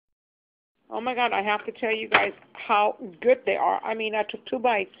Oh my God, I have to tell you guys how good they are. I mean, I took 2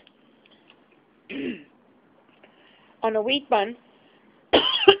 bites on a wheat bun,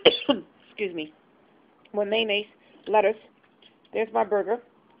 excuse me, with mayonnaise, lettuce. There's my burger.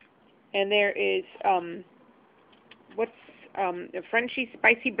 And there is, what's, a Frenchy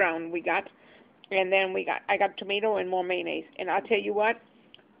spicy brown we got. And then I got tomato and more mayonnaise. And I'll tell you what,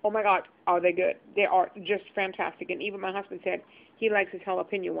 oh my God, are they good. They are just fantastic. And even my husband said he likes his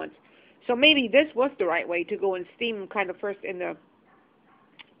jalapeno ones. So maybe this was the right way to go and steam kind of first to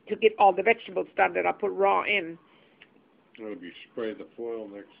get all the vegetable stuff that I put raw in. Maybe spray the foil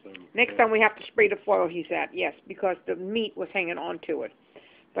next time. Next time we have to spray the foil, he said, yes, because the meat was hanging on to it.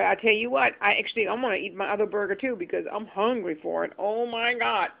 But I tell you what, I'm going to eat my other burger too because I'm hungry for it. Oh my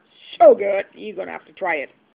God, so good. You're going to have to try it.